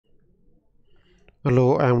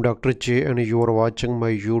Hello, I am Dr. J and you are watching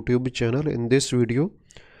my YouTube channel. In this video,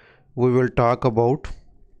 we will talk about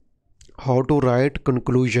how to write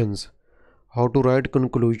conclusions. How to write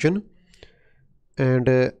conclusion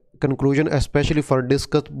and conclusion especially for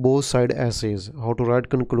discuss both side essays. How to write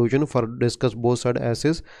conclusion for discuss both side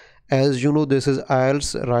essays. As you know, this is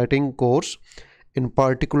IELTS writing course, in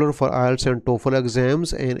particular for IELTS and TOEFL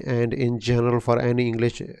exams and in general for any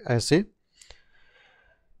English essay.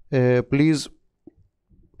 Please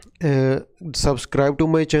subscribe to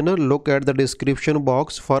my channel. Look at the description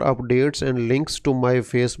box for updates and links to my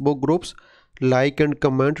Facebook groups. Like and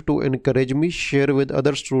comment to encourage me. Share with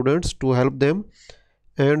other students to help them,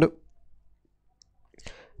 and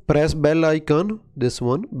press bell icon, this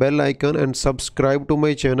one bell icon, and subscribe to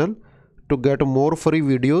my channel to get more free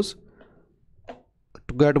videos,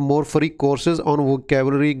 to get more free courses on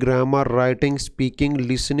vocabulary, grammar, writing, speaking,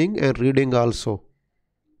 listening and reading also.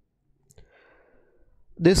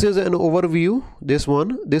 This is an overview. This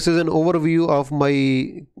is an overview of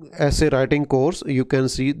my essay writing course. You can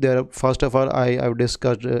see there, first of all, I've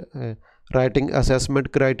discussed writing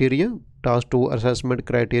assessment criteria, task 2 assessment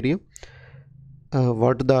criteria,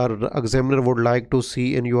 what the examiner would like to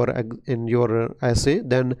see in your essay.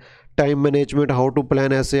 Then time management, how to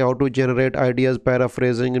plan essay, how to generate ideas,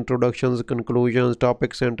 paraphrasing, introductions, conclusions,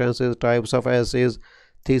 topic, sentences, types of essays,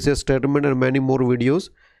 thesis statement and many more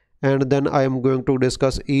videos. And then I am going to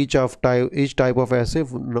discuss each type of essay.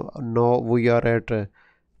 Now we are at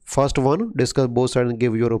first one, discuss both sides and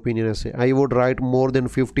give your opinion essay. I would write more than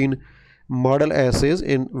 15 model essays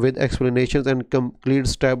with explanations and complete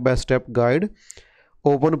step-by-step guide.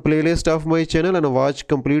 Open playlist of my channel and watch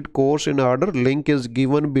complete course in order. Link is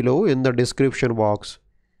given below in the description box.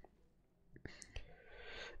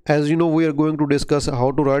 As you know, we are going to discuss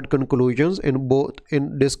how to write conclusions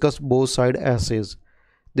in discuss both side essays.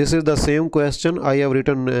 This is the same question I have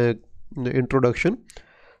written introduction.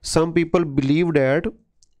 Some people believe that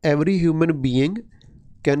every human being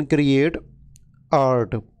can create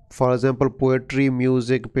art, for example poetry,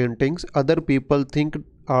 music, paintings. Other people think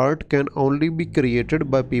art can only be created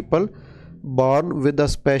by people born with a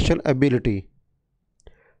special ability.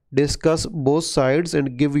 Discuss both sides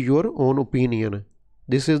and give your own opinion.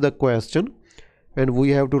 This is the question and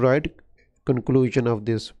we have to write conclusion of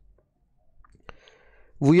this.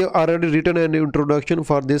 We have already written an introduction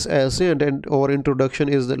for this essay, and our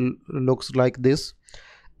introduction looks like this.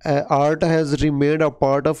 Art has remained a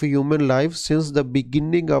part of human life since the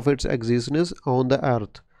beginning of its existence on the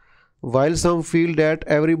earth. While some feel that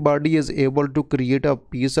everybody is able to create a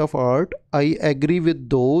piece of art, I agree with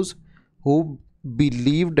those who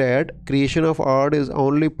believe that creation of art is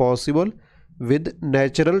only possible with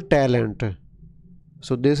natural talent.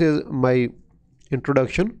 So this is my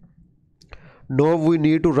introduction. Now we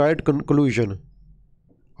need to write conclusion.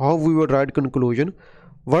 How we will write conclusion?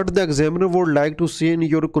 What the examiner would like to see in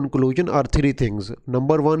your conclusion are three things.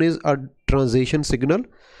 Number one is a transition signal.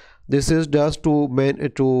 This is just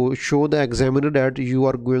to show the examiner that you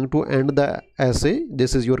are going to end the essay.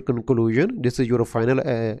 This is your conclusion. This is your final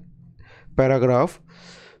paragraph.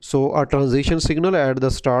 So a transition signal at the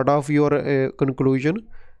start of your conclusion.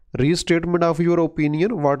 Restatement of your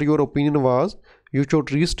opinion, what your opinion was. You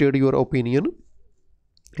should restate your opinion.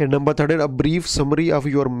 And number third, a brief summary of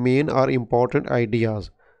your main or important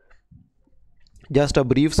ideas. Just a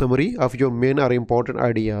brief summary of your main or important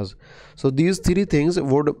ideas. So these three things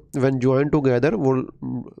would, when joined together, will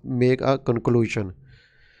make a conclusion.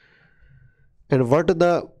 And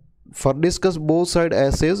for discuss both side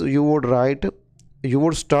essays, you would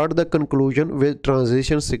start the conclusion with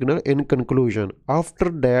transition signal in conclusion. After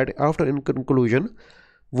that, after in conclusion,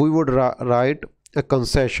 we would write a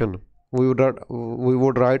concession. We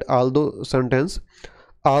would write although sentence,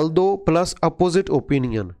 although plus opposite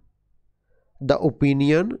opinion. The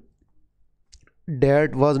opinion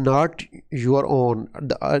that was not your own,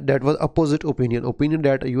 that was opposite opinion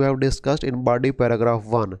that you have discussed in body paragraph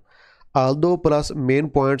 1. Although plus main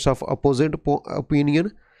points of opposite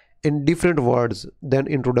opinion in different words than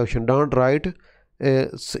introduction. Don't write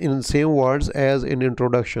in same words as in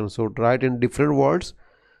introduction. So write in different words.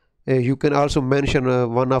 You can also mention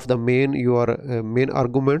one of the main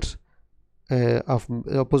arguments of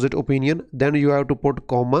opposite opinion. Then you have to put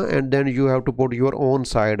comma and then you have to put your own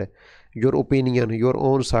side, your opinion, your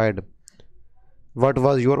own side. What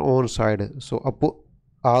was your own side? So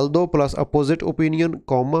although plus opposite opinion,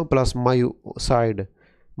 comma plus my side.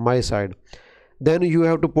 Then you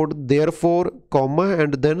have to put therefore, comma,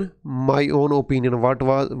 and then my own opinion.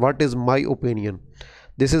 What is my opinion?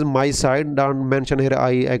 This is my side. Don't mention here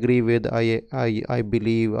I agree with, I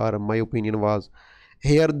believe, or my opinion was.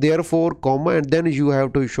 here therefore comma, and then you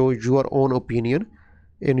have to show your own opinion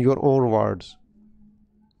in your own words.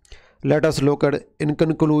 Let us look at in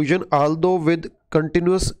conclusion, although with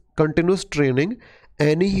continuous training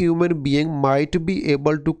any human being might be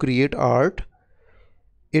able to create art,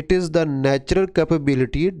 it is the natural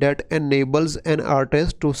capability that enables an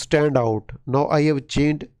artist to stand out. Now I have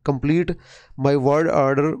changed complete my word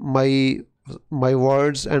order, my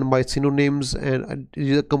words and my synonyms, and it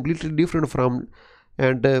is completely different from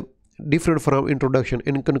and different from introduction.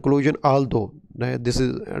 In conclusion, although this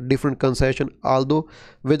is a different concession, although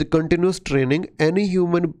with continuous training any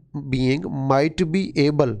human being might be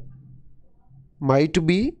able, I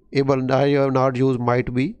have not used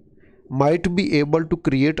might be able to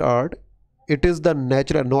create art, it is the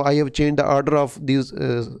natural. No, I have changed the order of these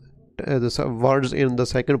words in the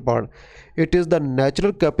second part. It is the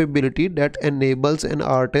natural capability that enables an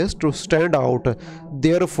artist to stand out.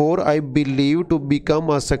 Therefore I believe to become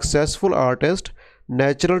a successful artist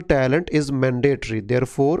natural talent is mandatory.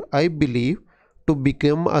 Therefore I believe to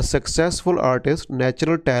become a successful artist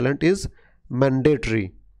natural talent is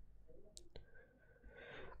mandatory.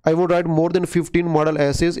 I would write more than 15 model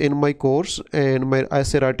essays in my course and my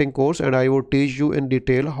essay writing course, and I would teach you in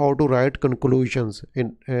detail how to write conclusions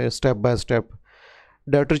in step by step.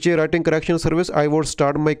 Literature writing correction service, I would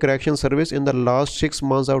start my correction service in the last 6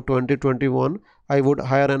 months of 2021. I would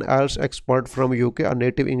hire an IELTS expert from UK, a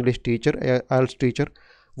native English teacher, IELTS teacher.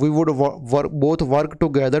 We would both work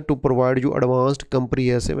together to provide you advanced,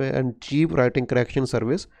 comprehensive and cheap writing correction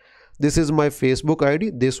service. This is my Facebook ID,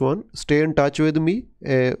 this one. Stay in touch with me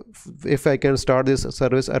if I can start this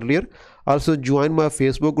service earlier. Also join my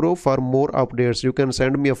Facebook group for more updates. You can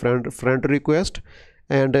send me a friend request,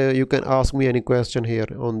 and you can ask me any question here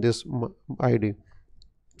on this ID.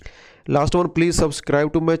 Last one, please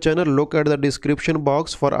subscribe to my channel. Look at the description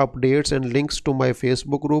box for updates and links to my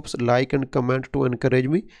Facebook groups. Like and comment to encourage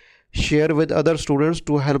me. Share with other students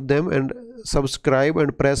to help them, and subscribe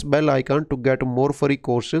and press bell icon to get more free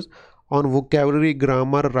courses on vocabulary,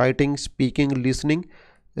 grammar, writing, speaking, listening,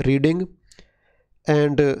 reading,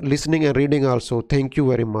 and listening and reading also. Thank you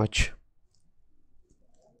very much.